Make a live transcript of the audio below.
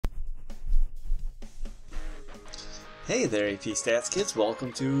Hey there, AP Stats kids.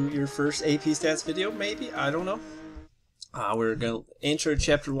 Welcome to your first AP Stats video, maybe? I don't know. We're going to intro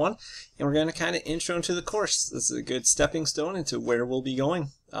Chapter 1, and we're going to kind of intro into the course. This is a good stepping stone into where we'll be going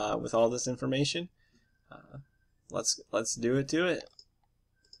with all this information. Let's do it.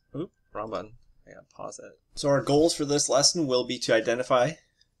 Oop, wrong button. I gotta pause that. So our goals for this lesson will be to identify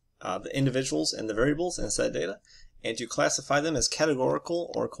the individuals and the variables in set data, and to classify them as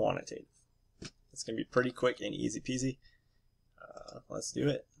categorical or quantitative. It's going to be pretty quick and easy peasy. Let's do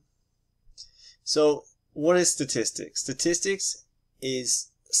it. So, what is statistics? Statistics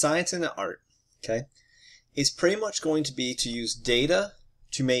is science and art, okay? It's pretty much going to be to use data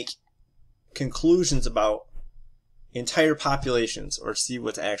to make conclusions about entire populations or see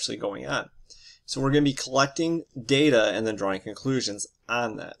what's actually going on. So we're going to be collecting data and then drawing conclusions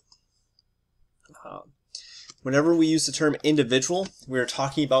on that. Whenever we use the term individual, we're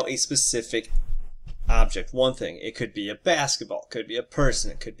talking about a specific object, one thing. It could be a basketball, it could be a person,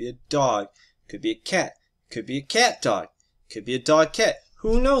 it could be a dog, it could be a cat, it could be a cat dog, it could be a dog cat.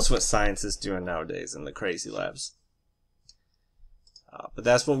 Who knows what science is doing nowadays in the crazy labs? But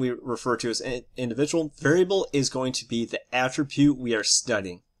that's what we refer to as an individual. Variable is going to be the attribute we are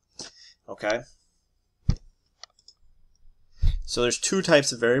studying. Okay? So there's two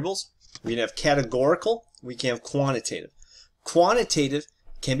types of variables. We can have categorical, we can have quantitative. Quantitative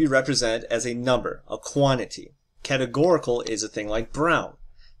can be represented as a number, a quantity. Categorical is a thing like brown.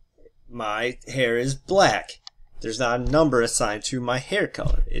 My hair is black. There's not a number assigned to my hair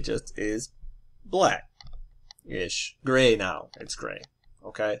color. It just is black-ish. Gray now. It's gray.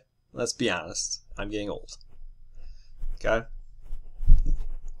 Okay? Let's be honest. I'm getting old. Okay?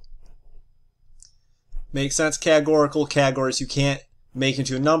 Makes sense? Categorical, categories you can't make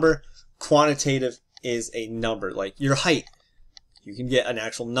into a number. Quantitative is a number, like your height. You can get an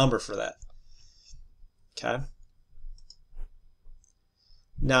actual number for that. Okay?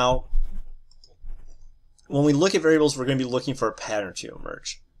 Now, when we look at variables, we're going to be looking for a pattern to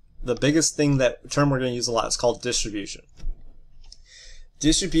emerge. The biggest thing, that term we're going to use a lot, is called distribution.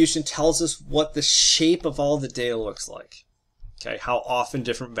 Distribution tells us what the shape of all the data looks like. Okay? How often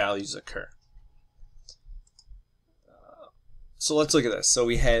different values occur. So let's look at this. So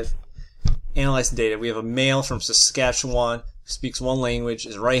we have analyzing data. We have a male from Saskatchewan, speaks one language,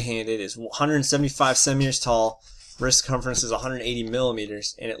 is right-handed, is 175 centimeters tall, wrist circumference is 180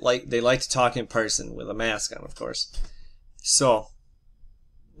 millimeters, and they like to talk in person with a mask on, of course. So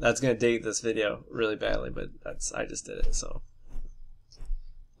that's going to date this video really badly, but I just did it. So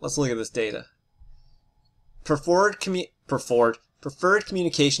let's look at this data. Preferred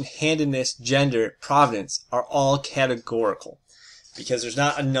communication, handedness, gender, provenance are all categorical because there's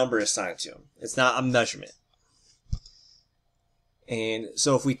not a number assigned to them. It's not a measurement. And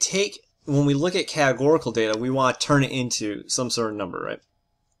so if when we look at categorical data, we want to turn it into some sort of number, right?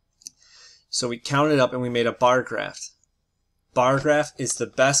 So we counted up and we made a bar graph. Bar graph is the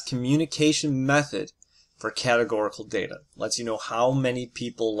best communication method for categorical data. Lets you know how many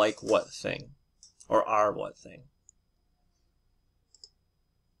people like what thing or are what thing.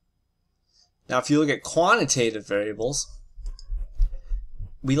 Now if you look at quantitative variables,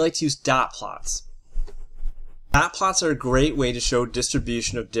 we like to use dot plots. Dot plots are a great way to show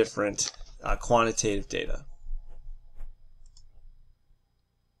distribution of different quantitative data.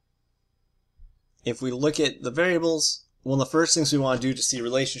 If we look at the variables, one of the first things we want to do to see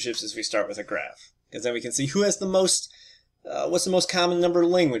relationships is we start with a graph. Because then we can see who has the most, what's the most common number of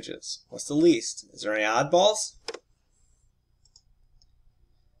languages? What's the least? Is there any oddballs?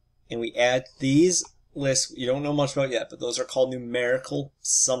 And we add these lists you don't know much about yet, but those are called numerical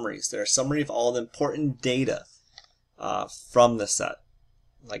summaries. They're a summary of all the important data from the set,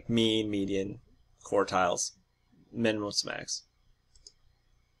 like mean, median, quartiles, minimums, max.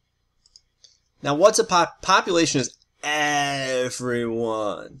 Now, what's a population? Is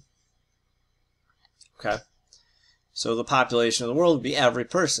everyone. Okay, so the population of the world would be every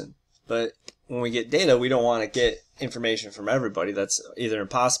person, but when we get data, we don't want to get information from everybody. That's either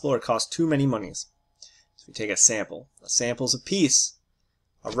impossible or costs too many monies. So we take a sample. A sample is a piece,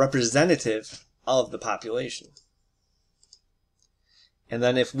 a representative of the population. And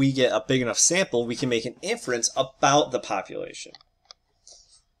then if we get a big enough sample, we can make an inference about the population.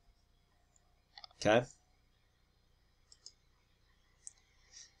 Okay?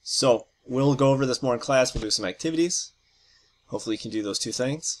 So we'll go over this more in class. We'll do some activities. Hopefully you can do those two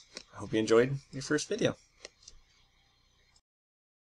things. I hope you enjoyed your first video.